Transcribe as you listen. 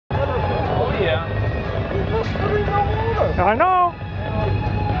Yeah. He's just putting the water. I know.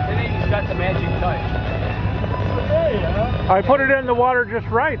 Today he's got the magic touch. Today, huh? I put it in the water just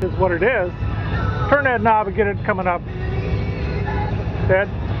right is what it is. Turn that knob and get it coming up. Dad,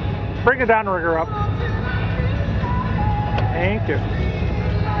 bring the downrigger up. Thank you.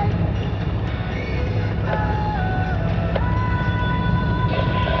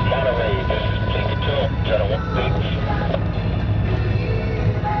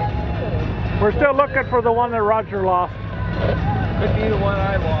 We're still looking for the one that Roger lost. Could be the one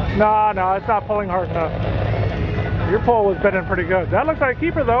I lost. No, it's not pulling hard enough. Your pull was bending pretty good. That looks like a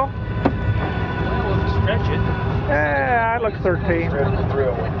keeper though. Well, we'll stretch it. Yeah, it looks 13. Go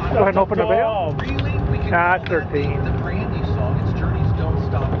ahead and open the bail. Nah, it's 13.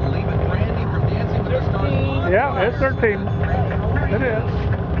 Yeah, it's 13. It is.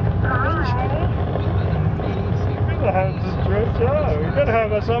 We gotta have to stretch out. We gotta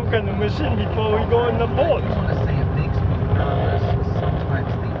have some kind of machine before we go in the boat.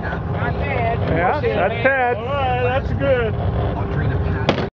 Not bad. Yeah, that's Ted. Alright, that's good.